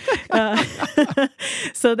 So,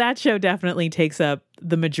 so that show definitely takes up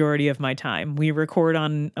the majority of my time. We record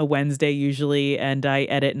on a Wednesday usually, and I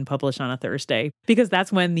edit and publish on a Thursday because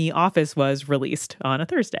that's when The Office was released, on a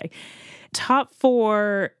Thursday. Top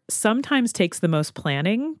 4 sometimes takes the most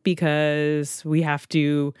planning because we have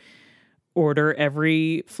to order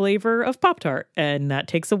every flavor of Pop-Tart, and that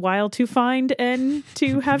takes a while to find and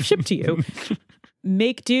to have shipped to you.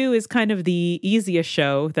 Make Do is kind of the easiest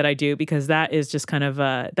show that I do because that is just kind of,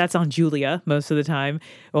 that's on Julia most of the time,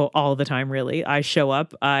 or all the time really. I show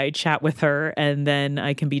up, I chat with her, and then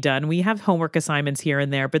I can be done. We have homework assignments here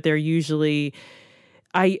and there, but they're usually,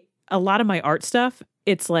 a lot of my art stuff,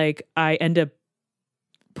 it's like I end up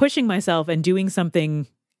pushing myself and doing something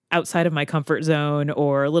outside of my comfort zone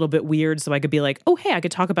or a little bit weird. So I could be like, oh, hey, I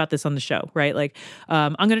could talk about this on the show, right? Like,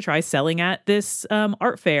 I'm going to try selling at this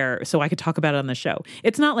art fair so I could talk about it on the show.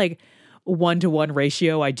 It's not like 1-to-1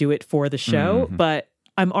 ratio. I do it for the show, but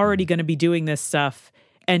I'm already going to be doing this stuff.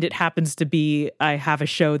 And it happens to be, I have a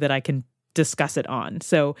show that I can discuss it on.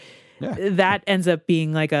 So that ends up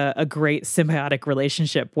being like a great symbiotic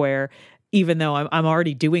relationship where even though I'm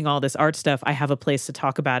already doing all this art stuff, I have a place to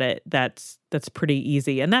talk about it that's pretty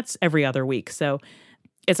easy. And that's every other week. So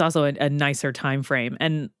it's also a nicer time frame.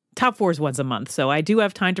 And Top 4 is once a month. So I do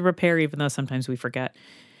have time to prepare, even though sometimes we forget.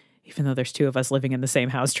 Even though there's 2 of us living in the same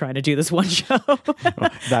house trying to do this one show.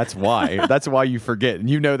 That's why you forget.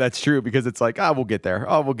 And that's true because it's like, we'll get there.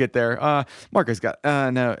 We'll get there. Marcus got,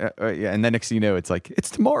 no. Yeah. And then next thing you know, it's like,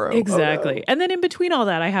 it's tomorrow. Exactly. Oh, no. And then in between all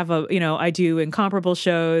that, I have I do incomparable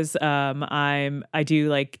shows. I do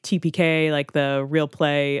like TPK, like the Real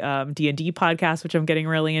Play D&D podcast, which I'm getting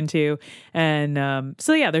really into. And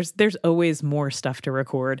so yeah, there's always more stuff to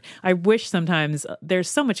record. I wish sometimes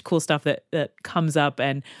there's so much cool stuff that comes up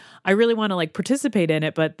and I really want to like participate in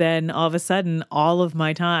it, but then all of a sudden, all of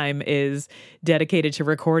my time is dedicated to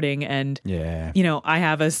recording. And, I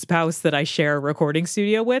have a spouse that I share a recording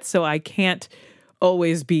studio with, so I can't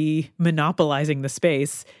always be monopolizing the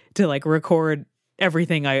space to like record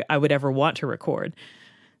everything I would ever want to record.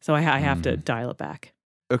 So I have to dial it back.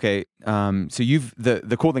 Okay, so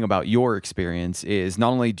the cool thing about your experience is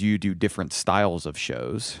not only do you do different styles of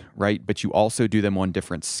shows, right, but you also do them on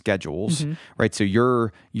different schedules, right? So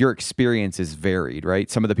your experience is varied, right?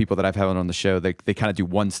 Some of the people that I've had on the show, they kind of do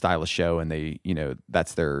one style of show, and they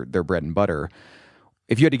that's their bread and butter.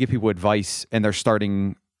 If you had to give people advice, and they're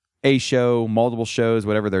starting a show, multiple shows,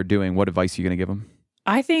 whatever they're doing, what advice are you going to give them?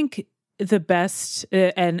 I think the best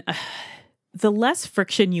the less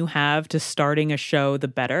friction you have to starting a show, the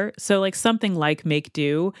better. So like something like Make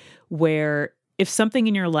Do, where if something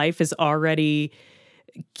in your life is already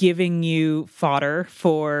giving you fodder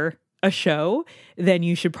for a show, then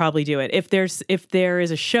you should probably do it. If there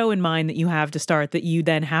is a show in mind that you have to start, that you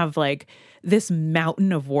then have like this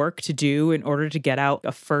mountain of work to do in order to get out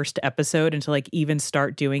a first episode and to like even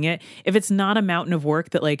start doing it. If it's not a mountain of work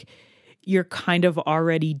that like you're kind of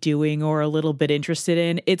already doing or a little bit interested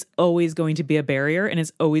in, it's always going to be a barrier, and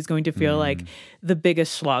it's always going to feel like the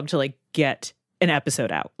biggest slog to like get an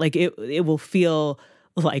episode out. Like it will feel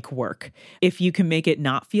like work. If you can make it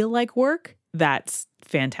not feel like work, that's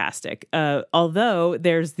fantastic. Although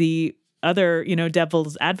there's the other,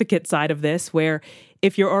 devil's advocate side of this, where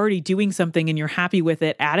if you're already doing something and you're happy with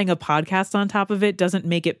it, adding a podcast on top of it doesn't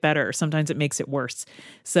make it better. Sometimes it makes it worse.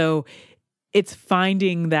 So it's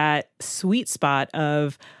finding that sweet spot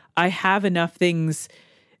of, I have enough things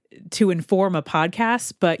to inform a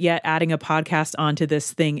podcast, but yet adding a podcast onto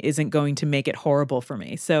this thing isn't going to make it horrible for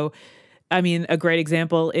me. So, I mean, a great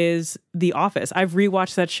example is The Office. I've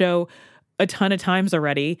rewatched that show a ton of times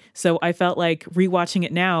already. So I felt like rewatching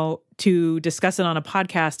it now to discuss it on a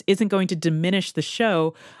podcast isn't going to diminish the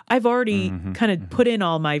show. I've already kind of put in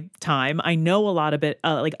all my time. I know a lot of it,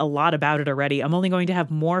 a lot about it already. I'm only going to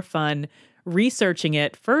have more fun researching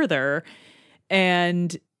it further,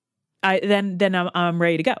 and I'm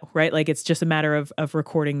ready to go, right? Like it's just a matter of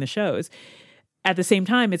recording the shows. At the same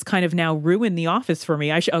time, it's kind of now ruined The Office for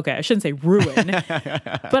me. I shouldn't say ruin,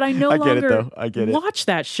 but I no longer watch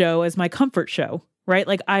that show as my comfort show, right?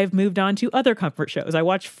 Like I've moved on to other comfort shows. I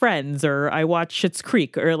watch Friends, or I watch Schitt's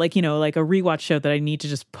Creek, or like a rewatch show that I need to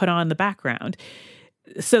just put on in the background.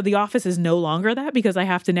 So The Office is no longer that, because I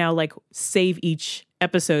have to now like save each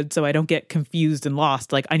episode so I don't get confused and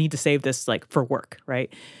lost. Like I need to save this like for work,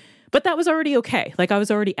 right? But that was already okay. Like I was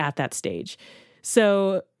already at that stage.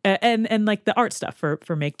 So and like the art stuff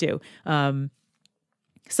for Make Do.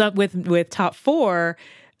 So with Top 4,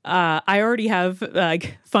 I already have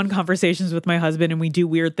like fun conversations with my husband, and we do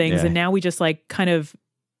weird things. Yeah. And now we just like kind of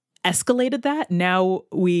escalated that. Now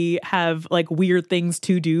we have like weird things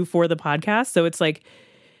to do for the podcast. So it's like,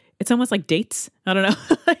 it's almost like dates. I don't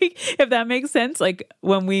know, like if that makes sense. Like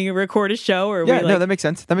when we record a show, or no, that makes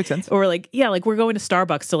sense. That makes sense. Or like, like we're going to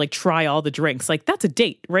Starbucks to like try all the drinks. Like that's a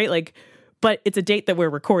date, right? Like, but it's a date that we're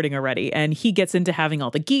recording already, and he gets into having all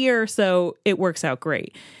the gear, so it works out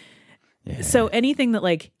great. Yeah. So anything that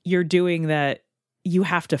like you're doing that you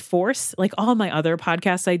have to force, like all my other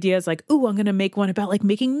podcast ideas, like, I'm going to make one about like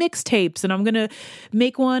making mixtapes, and I'm going to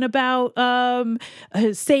make one about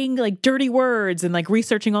saying like dirty words and like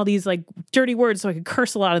researching all these like dirty words so I could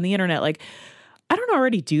curse a lot on the internet. Like I don't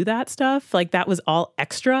already do that stuff. Like that was all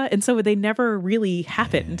extra. And so they never really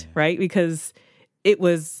happened, right? Because it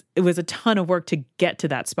was a ton of work to get to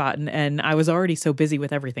that spot, and I was already so busy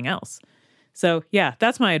with everything else. So yeah,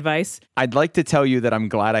 that's my advice. I'd like to tell you that I'm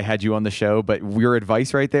glad I had you on the show, but your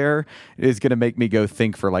advice right there is going to make me go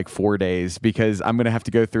think for like 4 days, because I'm going to have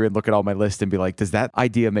to go through and look at all my list and be like, does that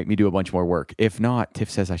idea make me do a bunch more work? If not,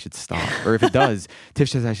 Tiff says I should stop. Or if it does, Tiff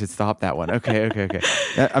says I should stop that one. Okay.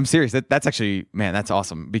 I'm serious. That's actually, man, that's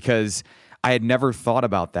awesome, because I had never thought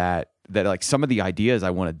about that like some of the ideas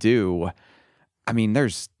I want to do, I mean,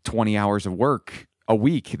 there's 20 hours of work a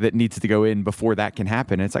week that needs to go in before that can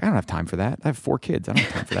happen. And it's like, I don't have time for that. I have 4 kids. I don't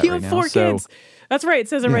have time for that you right have 4 kids. That's right. It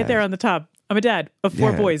says it right there on the top. I'm a dad of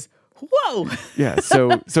 4 boys. Whoa. Yeah.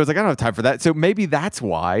 So it's like, I don't have time for that. So maybe that's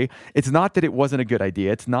why. It's not that it wasn't a good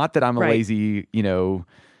idea. It's not that I'm a lazy,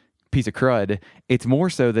 piece of crud. It's more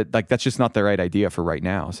so that like that's just not the right idea for right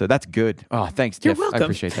now. So that's good. Oh, thanks, Tiff. You're welcome. I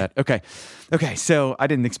appreciate that. Okay. So I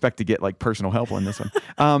didn't expect to get like personal help on this one.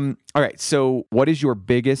 All right. So what is your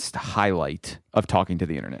biggest highlight of talking to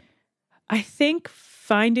the internet? I think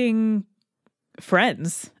finding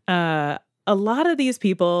friends. A lot of these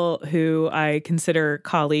people who I consider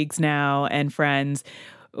colleagues now and friends,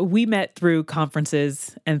 we met through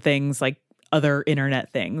conferences and things like other internet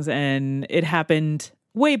things. And it happened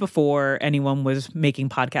way before anyone was making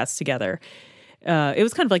podcasts together. It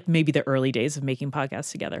was kind of like maybe the early days of making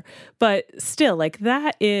podcasts together. But still, like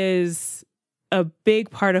that is a big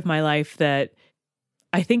part of my life that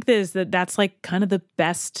I think that's like kind of the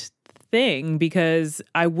best thing, because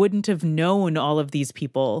I wouldn't have known all of these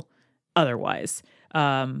people otherwise.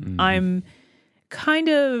 I'm kind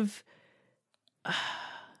of...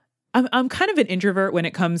 I'm kind of an introvert when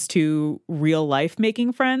it comes to real life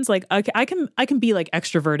making friends. Like I can be like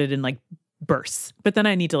extroverted in like bursts, but then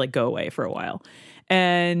I need to like go away for a while.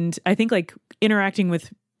 And I think like interacting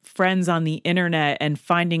with friends on the internet and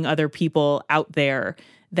finding other people out there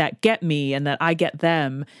that get me and that I get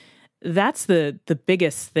them, that's the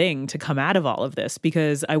biggest thing to come out of all of this,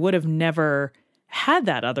 because I would have never had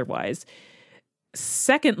that otherwise.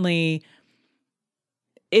 Secondly,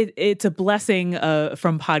 it's a blessing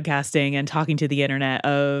from podcasting and talking to the internet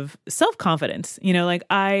of self-confidence. You know, like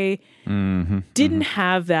I didn't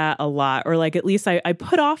have that a lot, or like at least I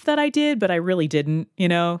put off that I did, but I really didn't. You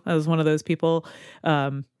know, I was one of those people.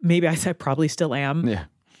 Maybe I probably still am. Yeah.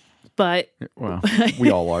 But well, we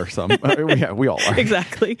all are some. Yeah, we all are.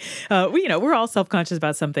 Exactly. We're all self-conscious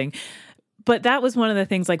about something. But that was one of the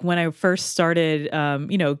things, like when I first started,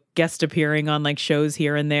 guest appearing on like shows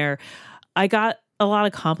here and there, I got a lot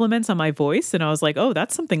of compliments on my voice, and I was like, oh,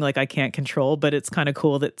 that's something like I can't control, but it's kind of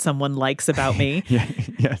cool that someone likes about me.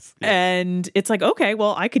 Yes. And it's like, okay,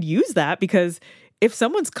 well, I could use that, because if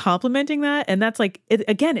someone's complimenting that, and that's like,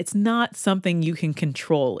 again, it's not something you can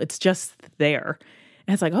control. It's just there.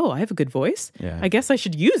 And it's like, oh, I have a good voice. Yeah. I guess I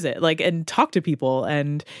should use it, like, and talk to people.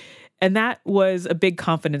 And that was a big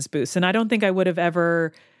confidence boost. And I don't think I would have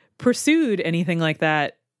ever pursued anything like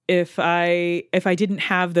that if I didn't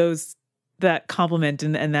have that compliment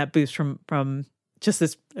and that boost from just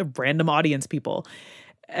this random audience people.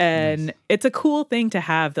 And nice. It's a cool thing to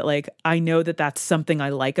have, that like, I know that that's something I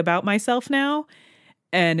like about myself now.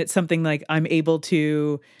 And it's something like I'm able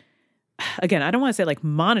to, again, I don't want to say like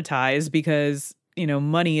monetize, because,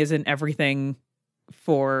 money isn't everything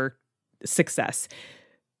for success.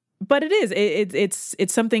 But it is.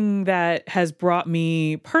 It's something that has brought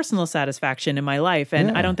me personal satisfaction in my life.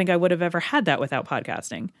 And I don't think I would have ever had that without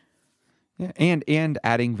podcasting. Yeah, and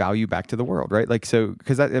adding value back to the world, right? Like, so,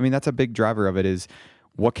 because that's a big driver of it, is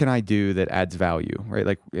what can I do that adds value, right?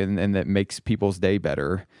 Like, and that makes people's day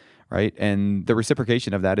better, right? And the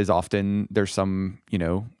reciprocation of that is often there's some,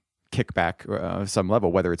 kickback, some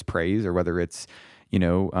level, whether it's praise or whether it's,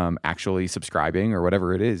 actually subscribing or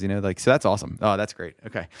whatever it is, so that's awesome. Oh, that's great.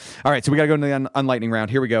 Okay. All right. So we got to go into the unlightning round.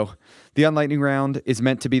 Here we go. The unlightning round is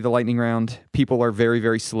meant to be the lightning round. People are very,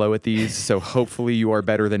 very slow at these. So hopefully you are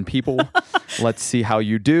better than people. Let's see how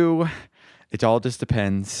you do. It all just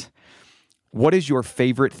depends. What is your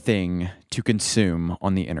favorite thing to consume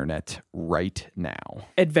on the internet right now?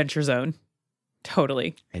 Adventure Zone.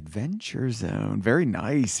 Totally. Adventure Zone. Very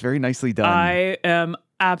nice. Very nicely done. I am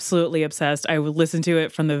absolutely obsessed. I would listen to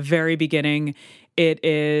it from the very beginning. It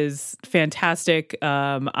is fantastic.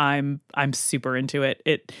 I'm super into it.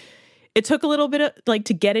 It took a little bit of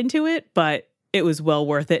to get into it, but it was well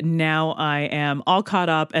worth it. Now I am all caught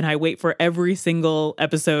up, and I wait for every single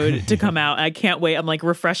episode to come out. I can't wait. I'm like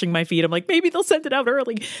refreshing my feed. I'm like, maybe they'll send it out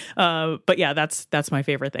early. But yeah, that's my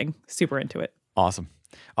favorite thing. Super into it. Awesome.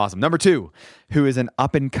 Number 2, who is an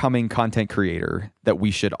up and coming content creator that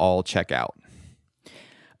we should all check out?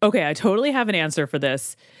 Okay, I totally have an answer for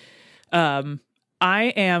this. I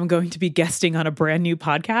am going to be guesting on a brand new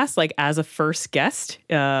podcast, like as a first guest,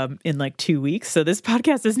 in like 2 weeks. So this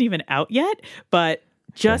podcast isn't even out yet, but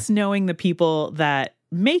just knowing the people that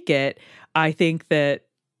make it, I think that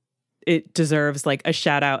it deserves like a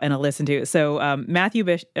shout out and a listen to. So Matthew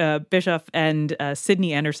Bischoff and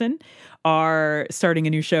Sydney Anderson are starting a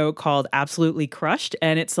new show called Absolutely Crushed.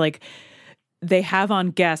 And it's like they have on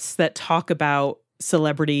guests that talk about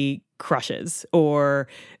celebrity crushes, or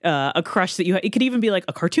a crush that it could even be like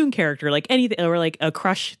a cartoon character, like anything, or like a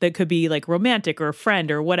crush that could be like romantic or a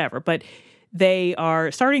friend or whatever. But they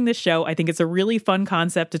are starting this show. I think it's a really fun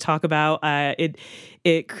concept to talk about. It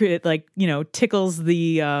like, tickles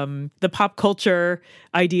the pop culture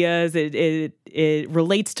ideas. It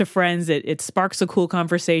relates to Friends. It sparks a cool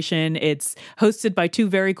conversation. It's hosted by 2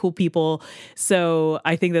 very cool people. So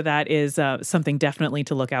I think that is something definitely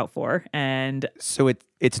to look out for. And so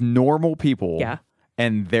it's normal people, yeah,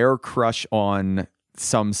 and their crush on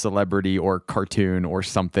some celebrity or cartoon or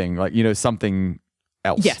something, like, something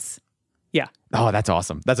else. Yes. Yeah. Oh, that's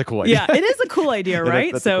awesome. That's a cool idea. Yeah, it is a cool idea,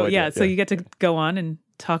 right? That's so cool idea. So you get to go on and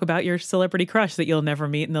talk about your celebrity crush that you'll never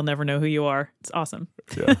meet, and they'll never know who you are. It's awesome.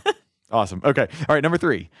 Yeah. Awesome. Okay. All right. Number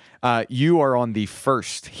 3, you are on the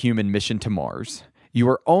first human mission to Mars. You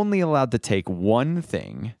are only allowed to take one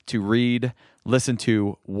thing to read, listen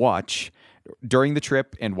to, watch during the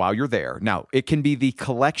trip and while you're there. Now, it can be the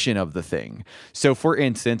collection of the thing. So for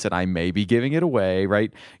instance, and I may be giving it away,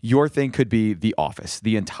 right? Your thing could be The Office,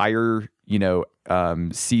 the entire, the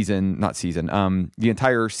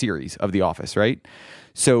entire series of The Office, right?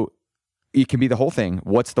 So it can be the whole thing.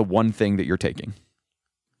 What's the one thing that you're taking?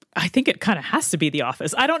 I think it kind of has to be The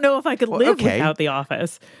Office. I don't know if I could live without The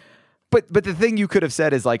Office. But the thing you could have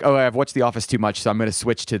said is like, oh, I've watched The Office too much, so I'm going to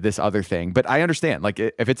switch to this other thing. But I understand. Like,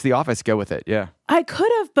 if it's The Office, go with it. Yeah. I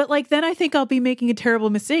could have, but like then I think I'll be making a terrible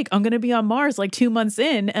mistake. I'm going to be on Mars like 2 months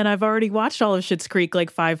in, and I've already watched all of Schitt's Creek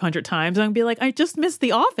like 500 times. I'm going to be like, I just missed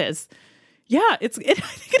The Office. Yeah, I think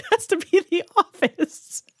it has to be The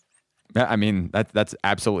Office. I mean, that's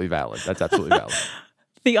absolutely valid. That's absolutely valid.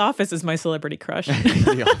 The Office is my celebrity crush.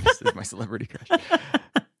 The Office is my celebrity crush.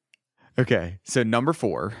 Okay, so number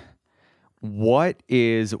 4. What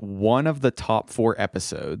is one of the top 4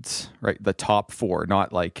 episodes, right? The top 4,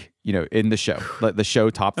 not like, in the show, like the show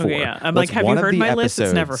top 4. Okay, yeah. I'm like, have you heard my list?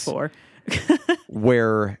 It's never 4.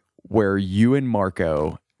 where you and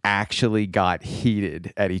Marco actually got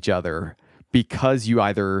heated at each other because you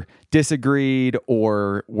either disagreed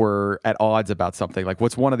or were at odds about something. Like,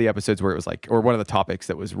 what's one of the episodes where it was like, or one of the topics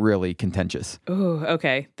that was really contentious? Oh,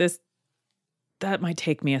 okay. That might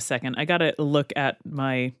take me a second. I got to look at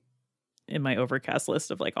my Overcast list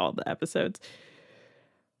of like all the episodes.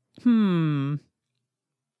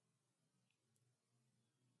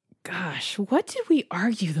 Gosh, what did we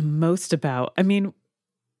argue the most about? I mean,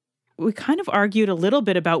 we kind of argued a little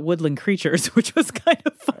bit about woodland creatures, which was kind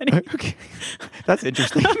of funny. Okay. That's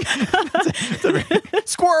interesting.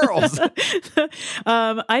 Squirrels.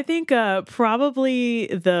 I think probably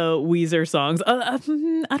the Weezer songs. I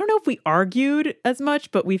don't know if we argued as much,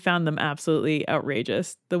 but we found them absolutely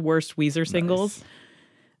outrageous. The worst Weezer singles. Nice.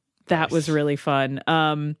 That was really fun.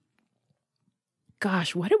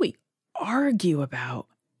 Gosh, what did we argue about?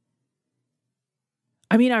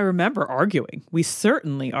 I mean, I remember arguing. We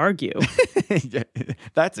certainly argue. Yeah,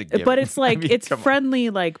 that's a given. But it's like, it's come on. friendly,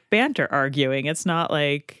 like banter arguing. It's not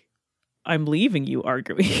like I'm leaving you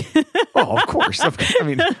arguing. Oh, of course. I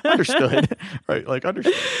mean, understood. Right, like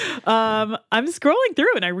understood. I'm scrolling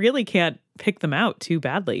through and I really can't pick them out too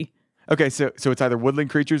badly. Okay, so it's either Woodland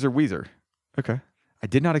Creatures or Weezer. Okay. I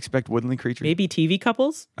did not expect Woodland Creatures. Maybe TV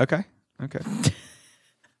couples? Okay.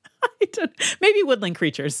 Maybe Woodland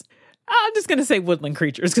Creatures. I'm just going to say Woodland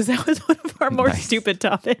Creatures because that was one of our more stupid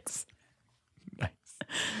topics. Nice.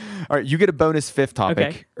 All right, you get a bonus 5th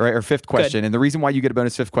topic, right? Or 5th question. Good. And the reason why you get a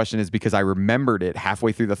bonus 5th question is because I remembered it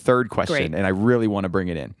halfway through the 3rd question. And I really want to bring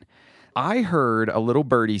it in. I heard a little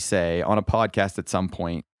birdie say on a podcast at some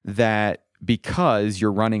point that because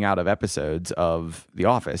you're running out of episodes of The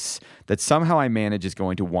Office, that Somehow I Manage is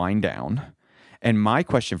going to wind down. And my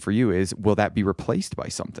question for you is, will that be replaced by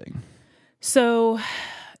something? So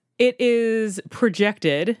it is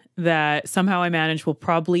projected that Somehow I Manage will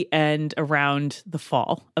probably end around the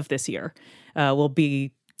fall of this year. We'll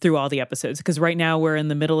be through all the episodes because right now we're in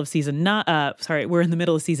the middle of season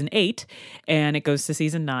 8 and it goes to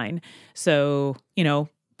season 9. So,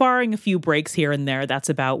 barring a few breaks here and there, that's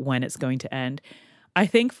about when it's going to end. I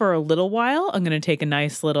think for a little while, I'm going to take a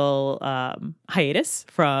nice little hiatus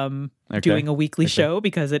from doing a weekly show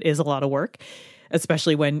because it is a lot of work,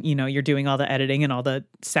 especially when, you're doing all the editing and all the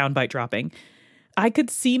soundbite dropping. I could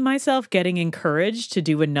see myself getting encouraged to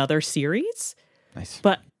do another series. Nice.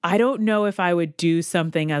 But I don't know if I would do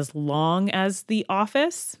something as long as The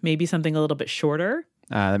Office, maybe something a little bit shorter.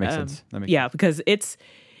 That makes sense. Because it's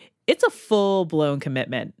a full-blown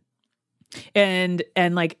commitment. And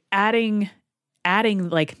like adding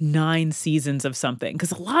like 9 seasons of something,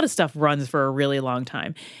 because a lot of stuff runs for a really long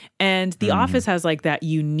time. And The Office has like that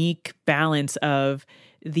unique balance of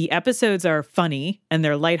the episodes are funny and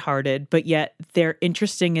they're lighthearted, but yet they're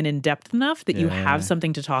interesting and in-depth enough that you have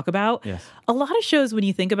something to talk about. Yes. A lot of shows, when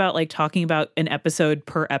you think about like talking about an episode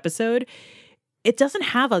per episode, it doesn't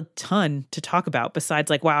have a ton to talk about besides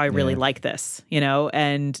like, wow, I really like this,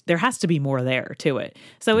 and there has to be more there to it.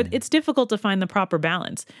 So it's difficult to find the proper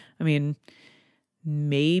balance. I mean,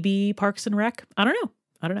 maybe Parks and Rec. I don't know.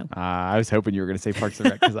 I was hoping you were going to say Parks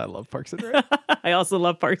and Rec because I love Parks and Rec. I also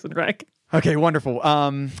love Parks and Rec. Okay, wonderful.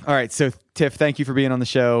 All right, so Tiff, thank you for being on the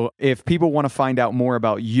show. If people want to find out more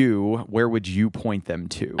about you, where would you point them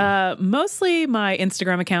to? Mostly my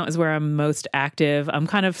Instagram account is where I'm most active. I'm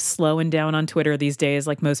kind of slowing down on Twitter these days,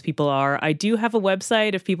 like most people are. I do have a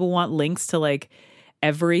website if people want links to like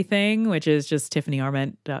everything, which is just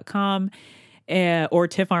tiffanyarment.com. Or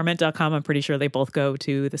tiffarment.com. I'm pretty sure they both go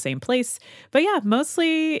to the same place. But yeah,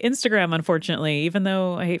 mostly Instagram, unfortunately, even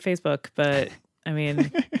though I hate Facebook. But I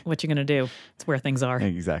mean, what you going to do? It's where things are.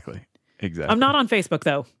 Exactly. I'm not on Facebook,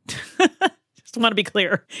 though. Just want to be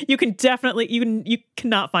clear. You can definitely, you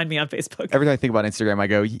cannot find me on Facebook. Every time I think about Instagram, I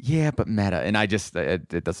go, yeah, but Meta. And I just,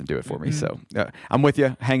 it doesn't do it for me. So I'm with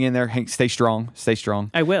you. Hang in there. Stay strong. Stay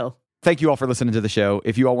strong. I will. Thank you all for listening to the show.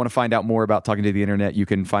 If you all want to find out more about Talking to the Internet, you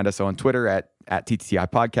can find us on Twitter at TTTI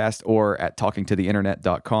Podcast or at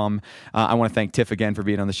talkingtotheinternet.com. I want to thank Tiff again for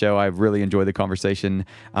being on the show. I've really enjoyed the conversation.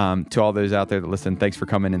 To all those out there that listen, thanks for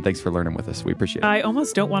coming and thanks for learning with us. We appreciate it. I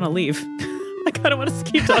almost don't want to leave. I kind of want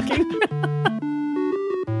to keep talking.